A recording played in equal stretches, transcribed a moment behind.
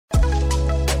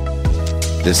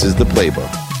This is the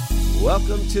Playbook.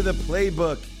 Welcome to the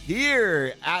Playbook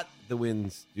here at the Wynn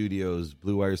Studios,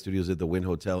 Blue Wire Studios at the Wynn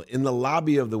Hotel. In the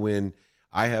lobby of the Wynn,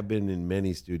 I have been in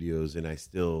many studios, and I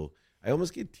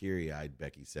almost get teary-eyed,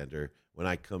 Becky Center, when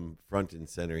I come front and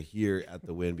center here at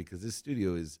the Wynn, because this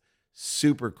studio is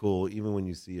super cool, even when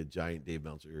you see a giant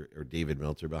David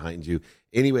Meltzer behind you.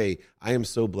 Anyway, I am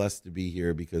so blessed to be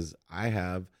here because I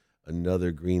have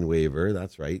another green waiver.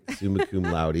 That's right, summa cum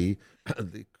laude.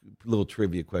 The little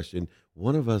trivia question.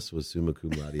 One of us was summa cum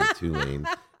laude at Tulane.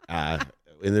 And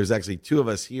there's actually two of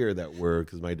us here that were,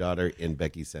 because my daughter and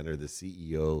Becky Center, the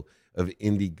CEO of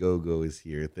Indiegogo, is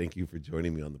here. Thank you for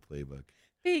joining me on the Playbook.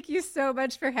 Thank you so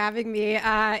much for having me.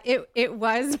 It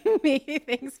was me.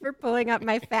 Thanks for pulling up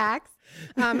my facts.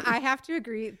 I have to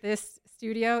agree, this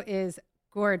studio is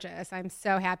gorgeous. I'm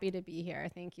so happy to be here.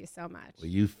 Thank you so much. Well,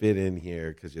 you fit in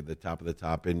here because you're the top of the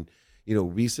top. And,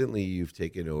 recently you've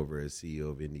taken over as CEO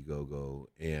of Indiegogo.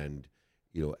 And,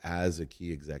 as a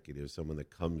key executive, someone that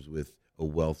comes with a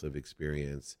wealth of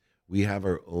experience, we have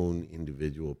our own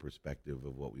individual perspective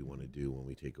of what we want to do when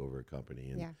we take over a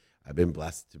company. And I've been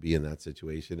blessed to be in that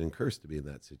situation and cursed to be in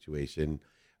that situation.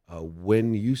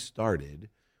 When you started,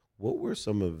 what were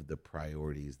some of the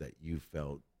priorities that you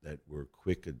felt that were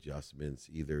quick adjustments,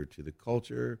 either to the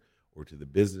culture or to the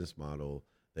business model,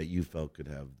 that you felt could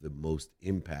have the most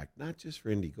impact, not just for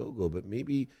Indiegogo, but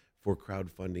maybe for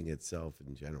crowdfunding itself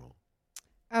in general?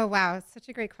 Oh, wow. It's such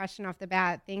a great question off the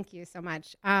bat. Thank you so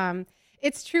much.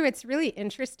 It's true. It's really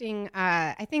interesting,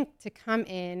 I think, to come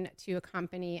in to a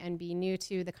company and be new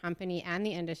to the company and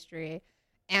the industry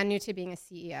and new to being a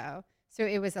CEO. So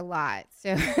it was a lot.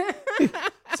 So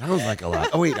Sounds like a lot.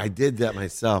 Oh, wait, I did that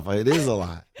myself. It is a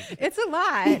lot. It's a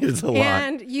lot. It's a lot.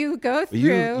 And you go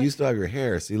through. You still have your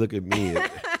hair. See, look at me.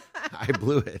 I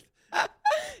blew it.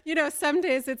 Some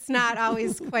days it's not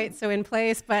always quite so in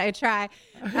place, but I try.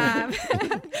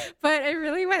 But I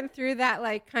really went through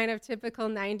that kind of typical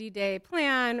 90-day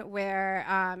plan where,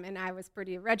 and I was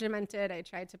pretty regimented. I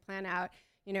tried to plan out,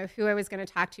 who I was going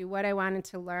to talk to, what I wanted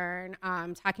to learn,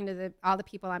 talking to all the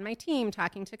people on my team,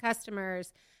 talking to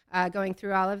customers, going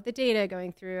through all of the data,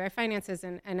 going through our finances.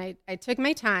 And I took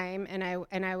my time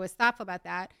and I was thoughtful about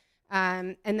that.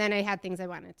 And then I had things I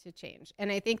wanted to change.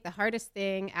 And I think the hardest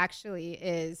thing actually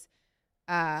is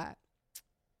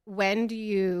when do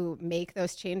you make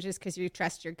those changes because you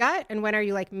trust your gut? And when are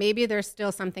you like, maybe there's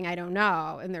still something I don't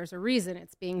know and there's a reason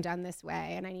it's being done this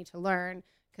way and I need to learn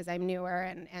because I'm newer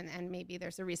and maybe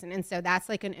there's a reason. And so that's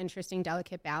like an interesting,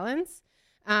 delicate balance.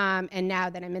 And now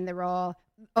that I'm in the role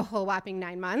a whole whopping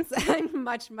 9 months, I'm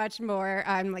much, much more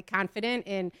confident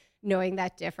in knowing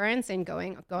that difference and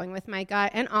going with my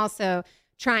gut, and also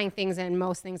trying things, and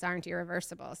most things aren't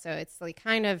irreversible. So it's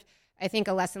I think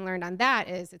a lesson learned on that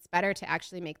is it's better to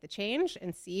actually make the change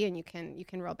and see, and you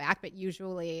can roll back, but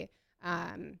usually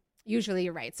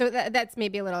you're right. So that's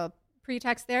maybe a little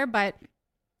pretext there, but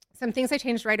some things I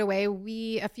changed right away.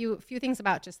 A few things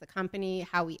about just the company,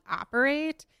 how we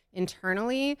operate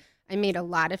internally. I made a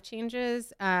lot of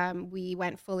changes. We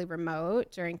went fully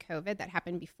remote during COVID. That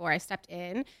happened before I stepped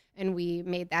in, and we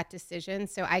made that decision.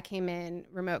 So I came in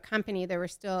remote company.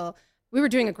 We were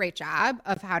doing a great job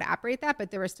of how to operate that,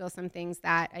 but there were still some things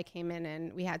that I came in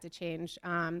and we had to change.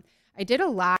 I did a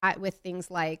lot with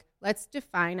things like, let's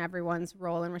define everyone's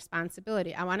role and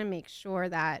responsibility. I want to make sure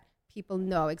that people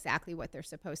know exactly what they're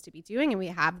supposed to be doing and we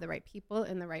have the right people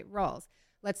in the right roles.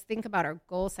 Let's think about our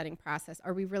goal setting process.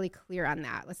 Are we really clear on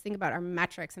that? Let's think about our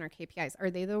metrics and our KPIs. Are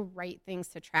they the right things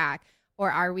to track? Or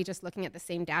are we just looking at the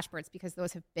same dashboards because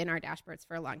those have been our dashboards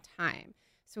for a long time?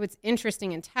 So what's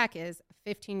interesting in tech is a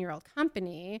 15-year-old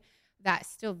company that's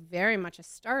still very much a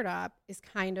startup is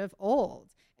kind of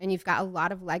old. And you've got a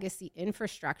lot of legacy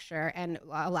infrastructure and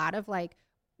a lot of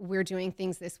we're doing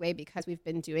things this way because we've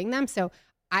been doing them. So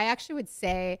I actually would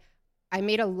say I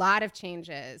made a lot of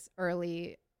changes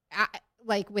early,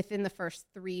 within the first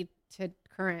 3 to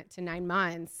 9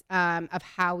 months of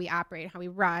how we operate, how we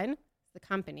run the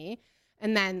company.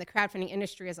 And then the crowdfunding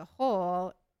industry as a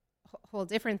whole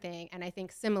different thing. And I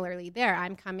think similarly there, I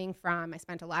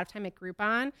spent a lot of time at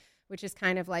Groupon, which is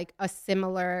kind of like a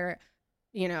similar,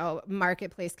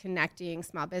 marketplace connecting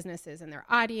small businesses and their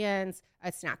audience.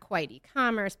 It's not quite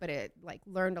e-commerce, but it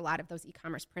learned a lot of those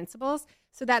e-commerce principles.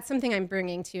 So that's something I'm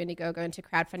bringing to Indiegogo and to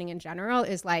crowdfunding in general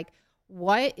is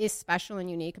what is special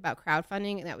and unique about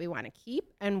crowdfunding that we want to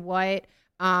keep, and what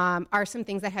are some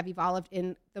things that have evolved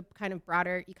in the kind of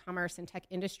broader e-commerce and tech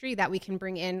industry that we can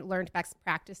bring in learned best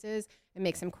practices and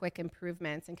make some quick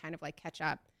improvements and kind of catch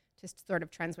up to sort of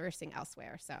trends we're seeing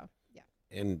elsewhere. So, yeah.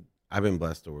 And I've been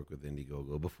blessed to work with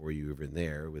Indiegogo before you were even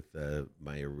there with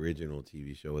my original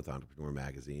TV show with Entrepreneur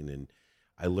Magazine. And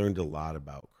I learned a lot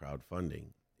about crowdfunding.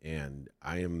 And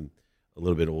I am a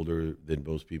little bit older than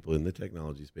most people in the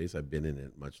technology space. I've been in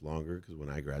it much longer because when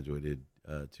I graduated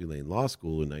Tulane Law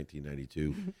School in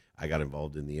 1992, I got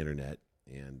involved in the internet,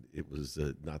 and it was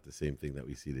not the same thing that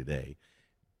we see today.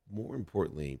 More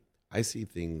importantly, I see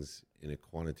things in a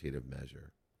quantitative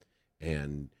measure,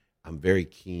 and I'm very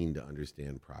keen to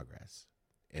understand progress.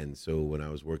 And so when I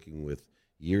was working with,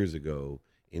 years ago,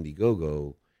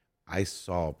 Indiegogo, I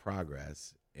saw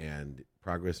progress, and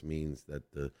progress means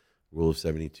that the rule of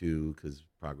 72, because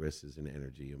progress is an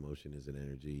energy, emotion is an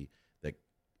energy that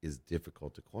is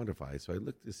difficult to quantify. So I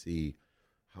look to see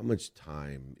how much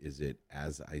time is it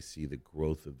as I see the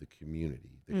growth of the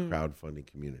community, the crowdfunding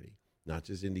community, not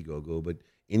just Indiegogo, but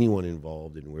anyone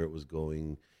involved in where it was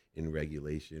going in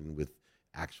regulation with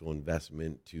actual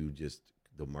investment to just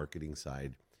the marketing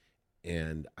side.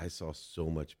 And I saw so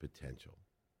much potential.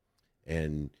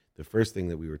 And the first thing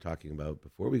that we were talking about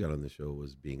before we got on the show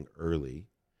was being early.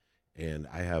 And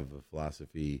I have a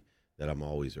philosophy that I'm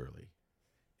always early.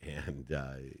 And,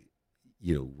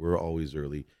 we're always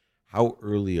early. How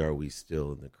early are we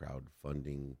still in the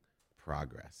crowdfunding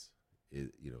progress?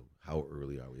 How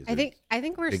early are we? I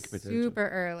think we're super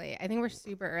early. I think we're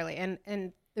super early.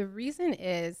 And the reason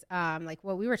is, like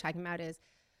what we were talking about is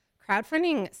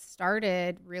crowdfunding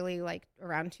started really like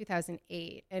around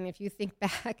 2008. And if you think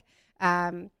back,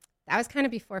 that was kind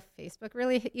of before Facebook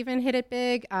really even hit it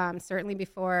big, certainly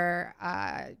before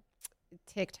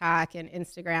TikTok and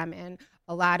Instagram and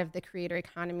a lot of the creator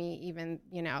economy, even,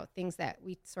 things that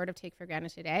we sort of take for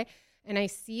granted today. And I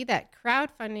see that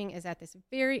crowdfunding is at this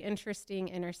very interesting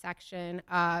intersection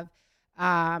of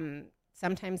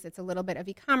sometimes it's a little bit of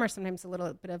e-commerce, sometimes a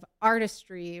little bit of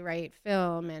artistry, right?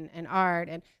 Film and art.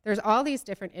 And there's all these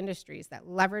different industries that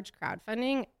leverage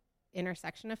crowdfunding,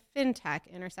 intersection of fintech,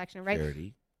 intersection of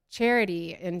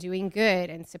charity and doing good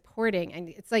and supporting. And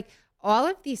it's like all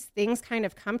of these things kind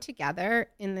of come together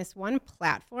in this one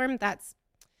platform that's,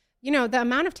 the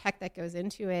amount of tech that goes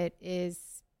into it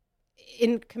is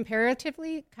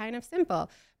comparatively kind of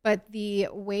simple. But the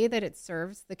way that it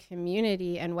serves the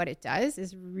community and what it does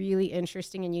is really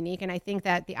interesting and unique. And I think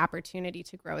that the opportunity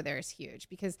to grow there is huge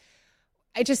because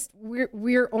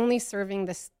we're only serving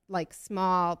this like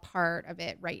small part of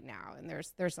it right now. And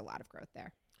there's a lot of growth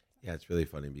there. Yeah, it's really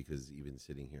funny because even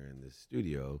sitting here in this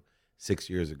studio 6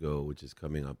 years ago, which is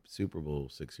coming up Super Bowl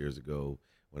 6 years ago,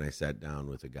 when I sat down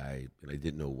with a guy, and I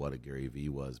didn't know what a Gary Vee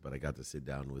was, but I got to sit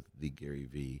down with the Gary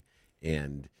Vee,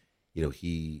 and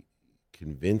he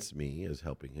convinced me, as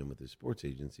helping him with his sports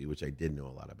agency, which I did know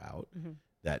a lot about,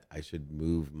 that I should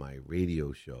move my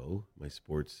radio show, my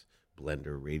Sports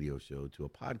Blender radio show, to a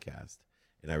podcast.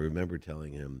 And I remember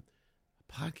telling him,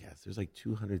 a podcast, there's like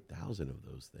 200,000 of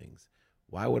those things.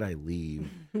 Why would I leave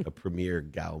a premier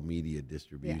Gal Media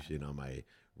distribution on my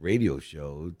radio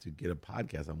show to get a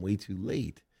podcast? I'm way too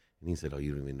late. And he said, oh,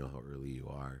 you don't even know how early you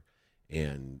are.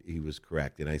 And he was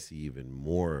correct. And I see even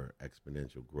more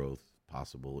exponential growth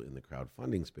possible in the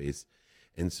crowdfunding space.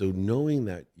 And so knowing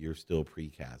that you're still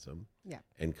pre-chasm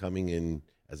and coming in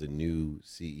as a new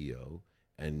CEO,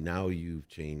 and now you've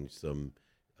changed some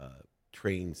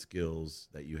trained skills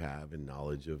that you have and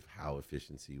knowledge of how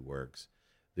efficiency works,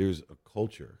 there's a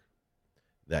culture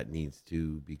that needs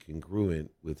to be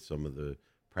congruent with some of the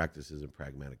practices and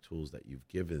pragmatic tools that you've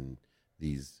given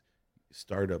these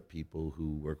startup people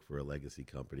who work for a legacy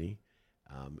company.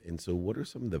 And so what are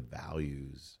some of the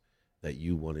values that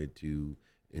you wanted to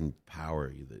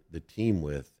empower the team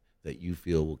with that you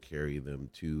feel will carry them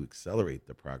to accelerate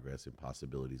the progress and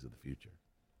possibilities of the future?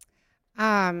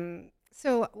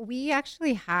 So we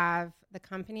actually the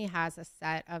company has a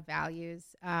set of values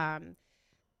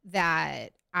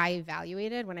that I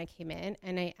evaluated when I came in,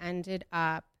 and I ended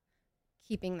up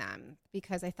keeping them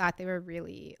because I thought they were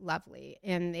really lovely.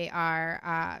 And they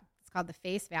are, it's called the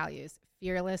FACE values: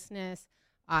 fearlessness,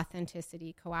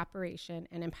 authenticity, cooperation,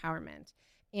 and empowerment.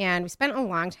 And we spent a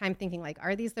long time thinking, like,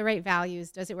 are these the right values?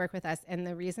 Does it work with us? And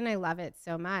the reason I love it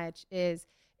so much is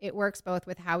it works both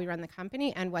with how we run the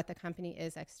company and what the company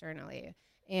is externally.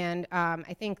 And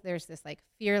I think there's this like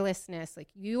fearlessness, like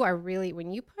you are really,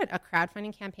 when you put a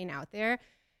crowdfunding campaign out there,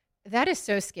 that is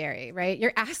so scary, right?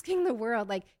 You're asking the world,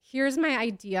 like, here's my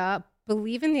idea,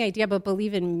 believe in the idea, but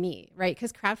believe in me, right?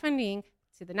 Because crowdfunding,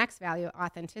 to the next value,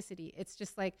 authenticity, it's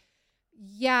just like,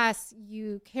 yes,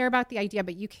 you care about the idea,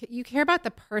 but you care about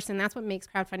the person. That's what makes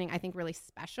crowdfunding, I think, really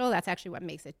special. That's actually what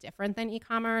makes it different than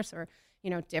e-commerce or,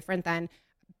 different than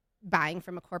buying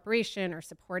from a corporation or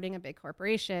supporting a big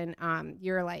corporation.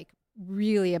 You're like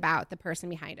really about the person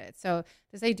behind it. So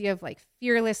this idea of like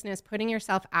fearlessness, putting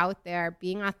yourself out there,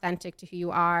 being authentic to who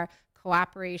you are,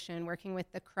 cooperation, working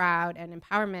with the crowd, and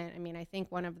empowerment. I mean, I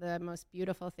think one of the most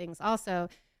beautiful things also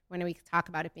when we talk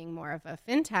about it being more of a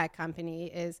fintech company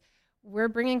is we're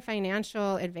bringing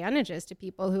financial advantages to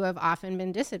people who have often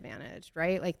been disadvantaged,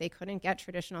 right? Like they couldn't get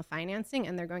traditional financing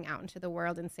and they're going out into the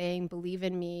world and saying, believe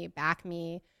in me, back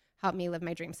me, help me live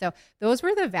my dream. So those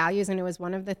were the values. And it was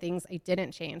one of the things I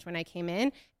didn't change when I came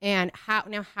in. And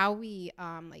how we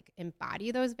like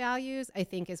embody those values, I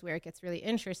think is where it gets really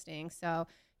interesting. So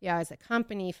yeah, as a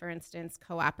company, for instance,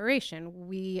 cooperation,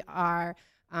 we are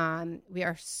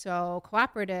so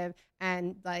cooperative,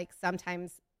 and like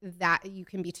sometimes that you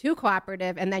can be too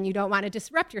cooperative and then you don't want to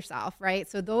disrupt yourself, right?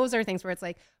 So those are things where it's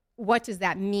like, what does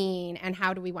that mean and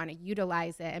how do we want to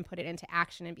utilize it and put it into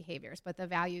action and behaviors? But the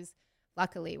values,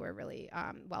 luckily, were really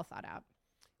well thought out.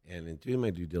 And in doing my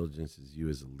due diligence as you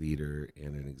as a leader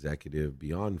and an executive,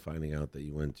 beyond finding out that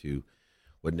you went to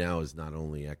what now is not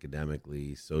only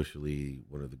academically, socially,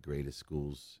 one of the greatest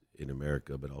schools in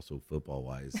America, but also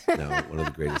football-wise, now one of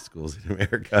the greatest schools in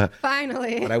America.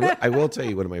 Finally. But I will tell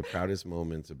you, one of my proudest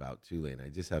moments about Tulane, I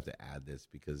just have to add this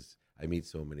because I meet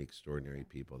so many extraordinary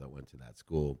people that went to that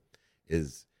school,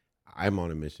 is I'm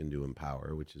on a mission to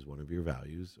empower, which is one of your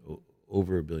values,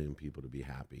 over 1 billion people to be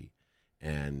happy.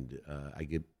 And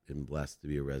am blessed to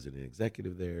be a resident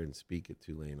executive there and speak at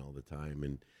Tulane all the time.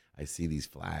 And I see these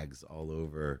flags all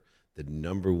over the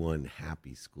 #1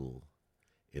 happy school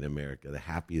in America, the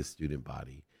happiest student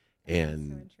body. And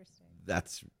so interesting.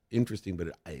 That's interesting, but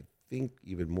I think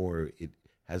even more, it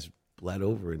has bled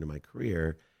over into my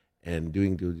career, and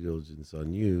doing due diligence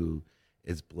on you,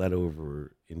 it's bled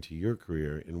over into your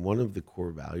career. And one of the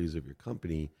core values of your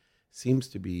company seems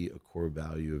to be a core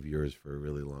value of yours for a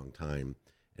really long time,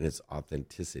 and it's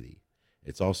authenticity.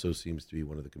 It also seems to be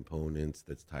one of the components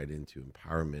that's tied into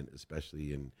empowerment,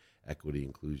 especially in equity,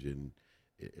 inclusion,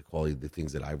 equality, the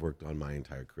things that I've worked on my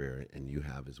entire career, and you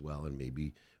have as well. And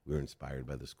maybe we were inspired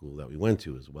by the school that we went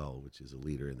to as well, which is a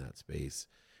leader in that space.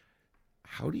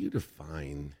 How do you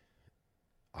define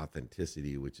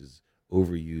authenticity, which is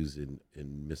overused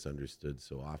and misunderstood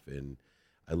so often?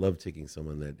 I love taking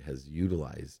someone that has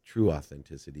utilized true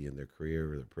authenticity in their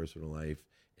career or their personal life,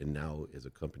 and now as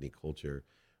a company culture.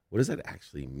 What does that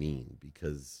actually mean?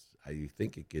 Because I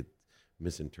think it gets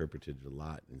misinterpreted a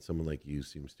lot, and someone like you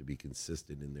seems to be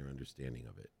consistent in their understanding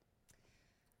of it.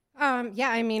 Yeah,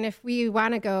 I mean, if we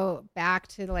want to go back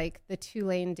to like the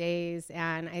Tulane days,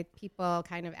 and people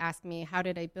kind of ask me, how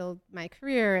did I build my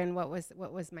career and what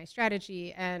was my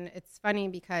strategy? And it's funny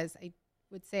because I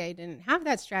would say I didn't have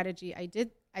that strategy. I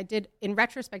did in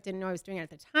retrospect, didn't know I was doing it at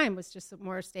the time, was just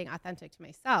more staying authentic to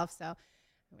myself. So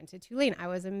I went to Tulane. I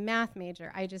was a math major.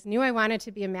 I just knew I wanted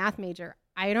to be a math major.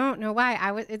 I don't know why.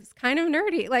 It's kind of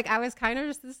nerdy. Like I was kind of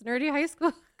just this nerdy high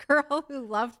school girl who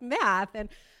loved math. And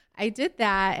I did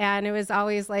that. And it was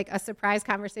always like a surprise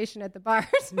conversation at the bars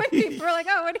when people were like,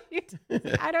 oh, what are you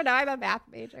doing? I don't know. I'm a math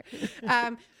major.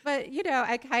 But,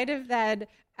 I kind of then,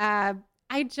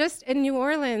 and New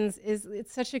Orleans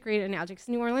it's such a great analogy, because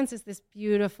New Orleans is this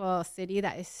beautiful city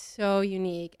that is so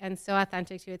unique and so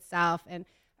authentic to itself, and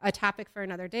a topic for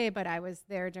another day, but I was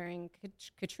there during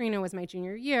Katrina was my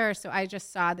junior year. So I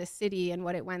just saw the city and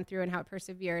what it went through and how it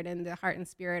persevered and the heart and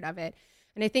spirit of it.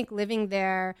 And I think living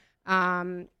there,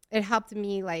 it helped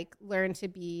me like learn to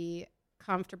be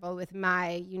comfortable with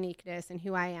my uniqueness and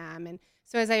who I am. And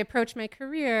so as I approached my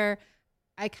career,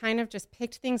 I kind of just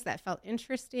picked things that felt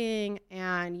interesting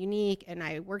and unique. And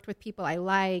I worked with people I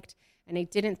liked, and I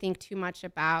didn't think too much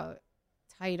about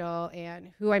title and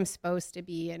who I'm supposed to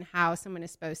be and how someone is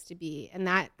supposed to be. And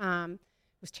that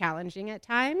was challenging at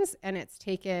times. And it's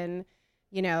taken,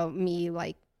 me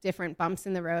like different bumps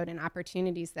in the road and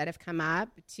opportunities that have come up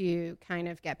to kind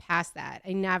of get past that.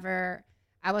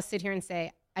 I will sit here and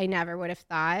say, I never would have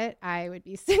thought I would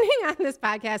be sitting on this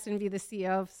podcast and be the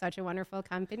CEO of such a wonderful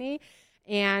company.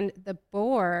 And the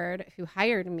board who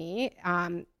hired me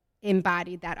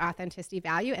embodied that authenticity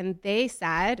value. And they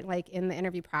said, like in the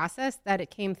interview process, that it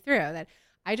came through, that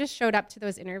I just showed up to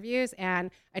those interviews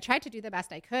and I tried to do the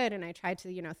best I could. And I tried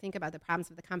to, think about the problems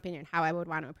of the company and how I would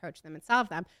want to approach them and solve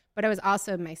them. But I was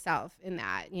also myself in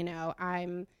that,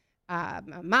 I'm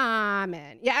a mom,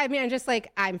 and I'm just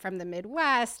like, I'm from the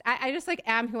Midwest. I just like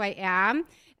am who I am.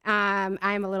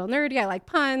 I'm a little nerdy. I like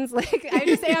puns. Like I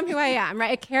just am who I am,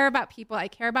 right? I care about people. I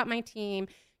care about my team.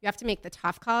 You have to make the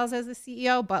tough calls as a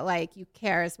CEO, but like you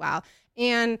care as well.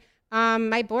 And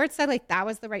my board said like that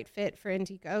was the right fit for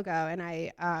Indiegogo, and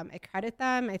I credit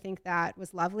them. I think that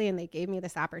was lovely, and they gave me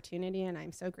this opportunity, and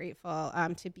I'm so grateful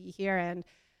to be here.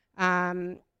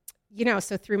 And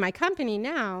so through my company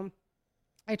now,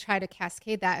 I try to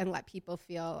cascade that and let people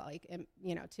feel like,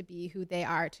 to be who they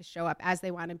are, to show up as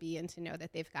they want to be, and to know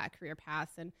that they've got career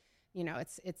paths, and,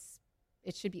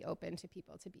 it should be open to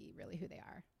people to be really who they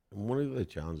are. And one of the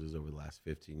challenges over the last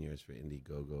 15 years for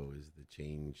Indiegogo is the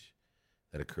change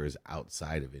that occurs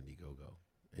outside of Indiegogo.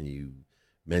 And you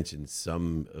mentioned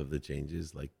some of the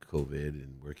changes like COVID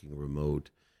and working remote,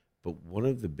 but one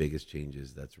of the biggest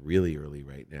changes that's really early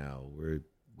right now, we're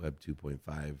Web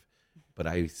 2.5, but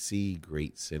I see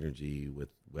great synergy with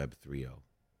Web 3.0.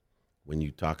 When you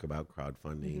talk about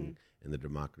crowdfunding and the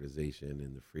democratization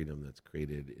and the freedom that's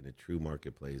created in a true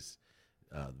marketplace,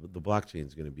 the blockchain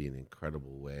is going to be an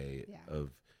incredible way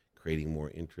of creating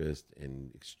more interest and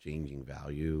exchanging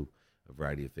value, a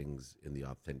variety of things in the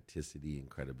authenticity and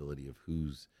credibility of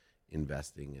who's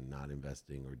investing and not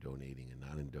investing, or donating and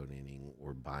not donating,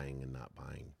 or buying and not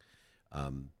buying.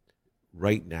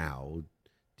 Right now,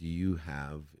 do you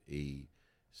have a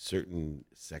certain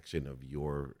section of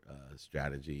your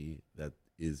strategy that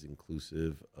is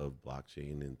inclusive of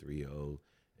blockchain and 3.0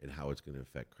 and how it's going to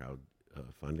affect crowd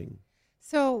funding?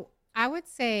 So I would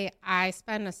say I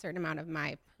spend a certain amount of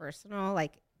my personal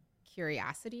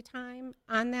curiosity time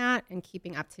on that and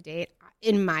keeping up to date.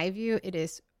 In my view, it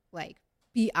is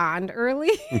beyond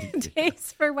early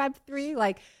days for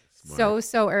Web3,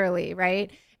 so early,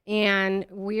 right? And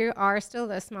we are still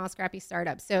the small, scrappy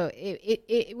startup. So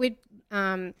it would,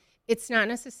 it's not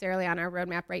necessarily on our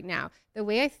roadmap right now. The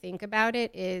way I think about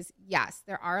it is, yes,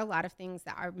 there are a lot of things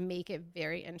that make it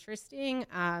very interesting.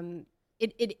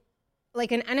 It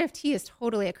like an NFT is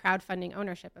totally a crowdfunding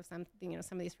ownership of something,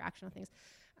 some of these fractional things.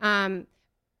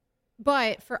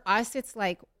 But for us, it's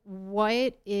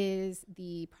what is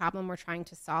the problem we're trying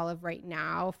to solve right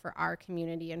now for our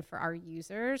community and for our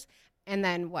users? And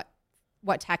then what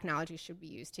technology should we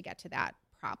use to get to that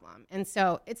problem? And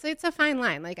so it's a fine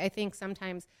line. I think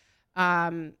sometimes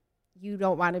you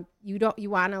want to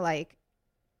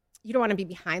be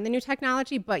behind the new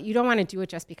technology, but you don't want to do it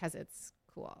just because it's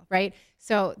cool, right?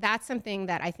 So that's something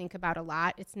that I think about a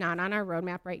lot. It's not on our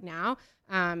roadmap right now,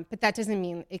 but that doesn't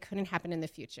mean it couldn't happen in the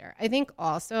future. I think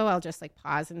also I'll just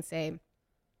pause and say,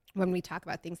 when we talk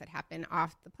about things that happen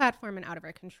off the platform and out of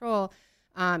our control,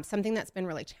 something that's been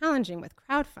really challenging with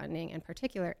crowdfunding in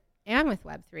particular and with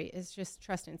Web3 is just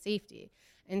trust and safety.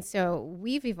 And so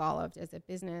we've evolved as a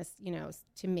business,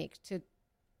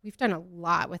 we've done a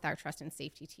lot with our trust and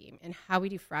safety team and how we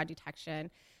do fraud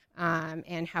detection,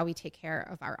 and how we take care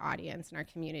of our audience and our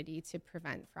community to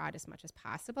prevent fraud as much as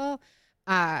possible.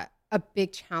 A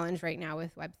big challenge right now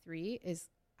with Web3 is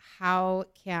how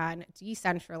can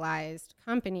decentralized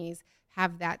companies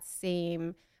have that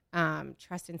same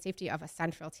trust and safety of a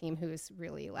central team who's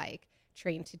really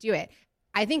trained to do it.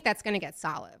 I think that's going to get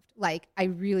solved. I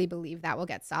really believe that will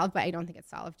get solved, but I don't think it's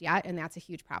solved yet. And that's a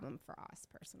huge problem for us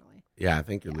personally. Yeah, I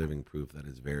think you're living proof that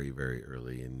it's very, very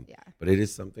early. But it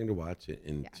is something to watch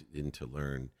and to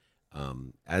learn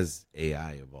as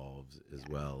AI evolves as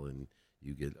well. And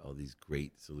you get all these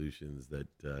great solutions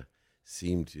that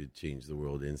seem to change the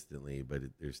world instantly, but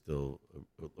there's still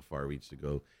a far reach to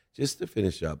go. Just to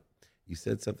finish up, you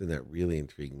said something that really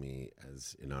intrigued me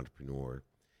as an entrepreneur.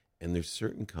 And there's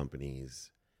certain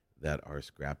companies that are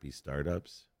scrappy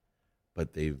startups,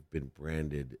 but they've been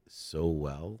branded so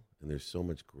well, and there's so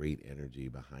much great energy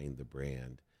behind the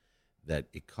brand that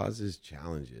it causes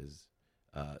challenges,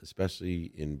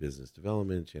 especially in business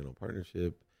development, channel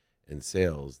partnership, and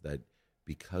sales, that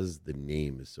because the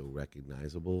name is so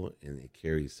recognizable and it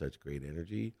carries such great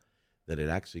energy, that it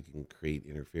actually can create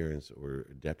interference or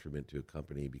a detriment to a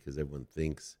company because everyone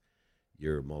thinks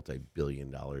you're a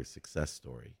multi-billion-dollar success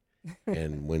story.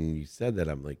 And when you said that,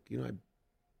 I'm like, I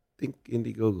think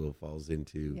Indiegogo falls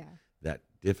into that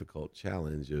difficult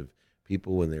challenge of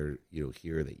people when they're,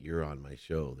 hear that you're on my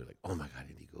show, they're like, oh my God,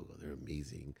 Indiegogo, they're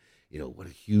amazing. What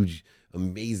a huge,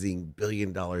 amazing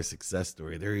billion-dollar success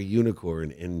story. They're a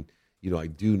unicorn. And, I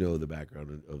do know the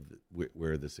background of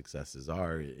where the successes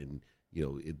are, and,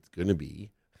 it's going to be.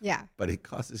 Yeah. But it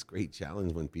causes great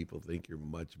challenge when people think you're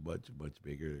much, much, much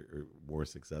bigger or more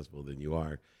successful than you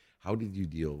are. How did you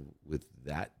deal with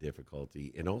that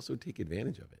difficulty and also take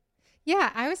advantage of it? Yeah,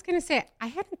 I was going to say, I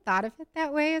hadn't thought of it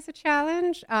that way as a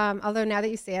challenge. Although now that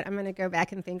you say it, I'm going to go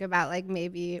back and think about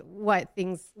maybe what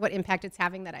impact it's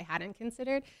having that I hadn't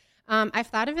considered. I've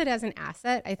thought of it as an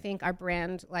asset. I think our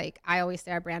brand, I always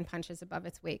say, our brand punches above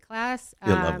its weight class.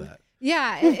 I love that.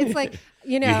 Yeah, it's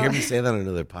You hear me say that on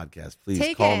another podcast,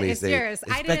 please call me. It's yours.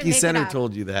 I didn't Becky make Center it up.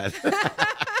 told you that.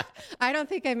 I don't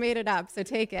think I made it up, so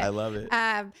take it. I love it.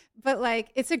 But like,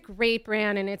 it's a great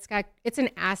brand, and it's an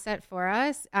asset for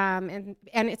us. And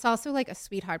it's also like a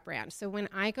sweetheart brand. So when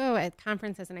I go at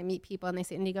conferences and I meet people and they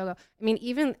say Indiegogo, I mean,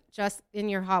 even just in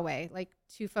your hallway, like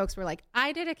 2 folks were like,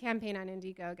 I did a campaign on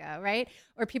Indiegogo, right?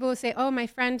 Or people will say, oh, my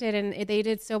friend did, and they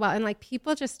did so well. And like,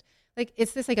 people just, like,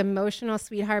 it's this like emotional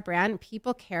sweetheart brand.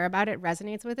 People care about it,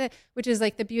 resonates with it, which is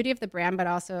like the beauty of the brand, but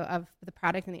also of the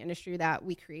product and the industry that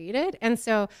we created. And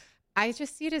so I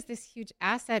just see it as this huge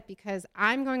asset because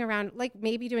I'm going around like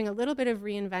maybe doing a little bit of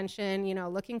reinvention, you know,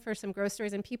 looking for some growth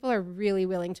stories, and people are really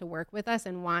willing to work with us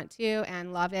and want to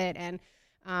and love it. And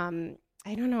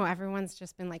I don't know, everyone's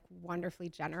just been like wonderfully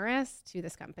generous to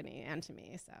this company and to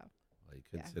me. So well, you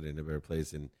couldn't sit in a better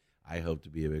place, and I hope to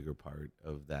be a bigger part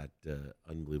of that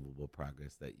unbelievable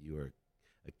progress that you are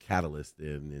a catalyst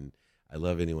in. And I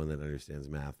love anyone that understands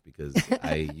math because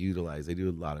I do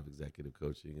a lot of executive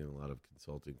coaching and a lot of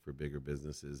consulting for bigger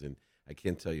businesses. And I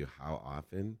can't tell you how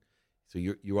often. So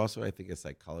you're also, I think, a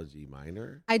psychology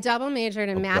minor. I double majored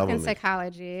in math and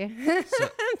psychology.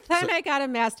 Then I got a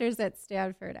master's at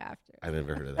Stanford after. I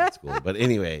never heard of that school. But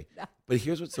anyway, No. But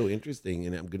here's what's so interesting,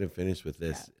 and I'm going to finish with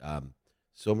this. Yeah.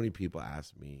 So many people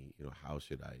ask me, you know, how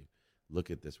should I look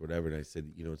at this, whatever. And I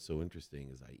said, you know, what's so interesting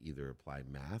is I either apply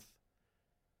math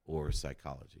or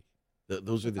psychology.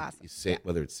 Those are awesome.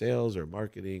 Whether it's sales or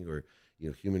marketing or, you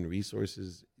know, human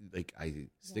resources, like I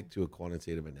stick to a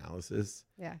quantitative analysis,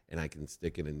 and I can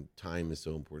stick it. And time is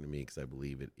so important to me because I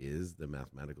believe it is the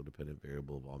mathematical dependent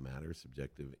variable of all matter,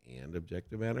 subjective and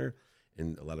objective matter.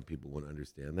 And a lot of people won't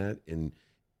understand that. And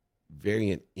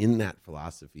variant in that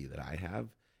philosophy that I have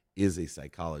is a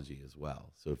psychology as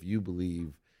well. So if you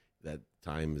believe that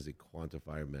time is a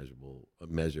quantifier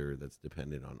measure that's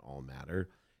dependent on all matter,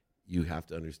 you have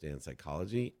to understand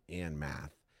psychology and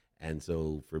math. And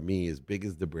so for me, as big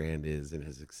as the brand is and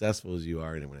as successful as you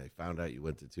are, and when I found out you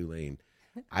went to Tulane,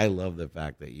 I love the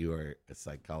fact that you are a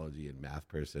psychology and math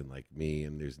person like me,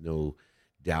 and there's no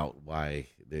doubt why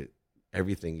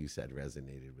everything you said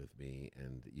resonated with me,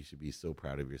 and you should be so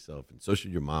proud of yourself. And so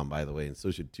should your mom, by the way, and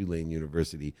so should Tulane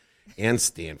University and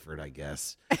Stanford, I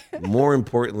guess. More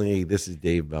importantly, this is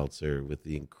Dave Meltzer with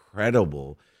the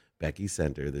incredible Becky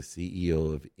Center, the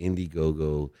CEO of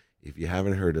Indiegogo. If you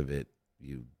haven't heard of it,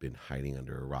 you've been hiding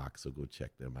under a rock, so go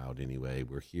check them out anyway.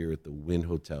 We're here at the Wynn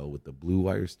Hotel with the Blue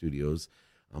Wire Studios.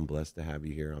 I'm blessed to have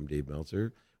you here. I'm Dave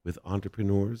Meltzer with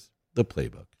Entrepreneurs, the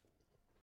Playbook.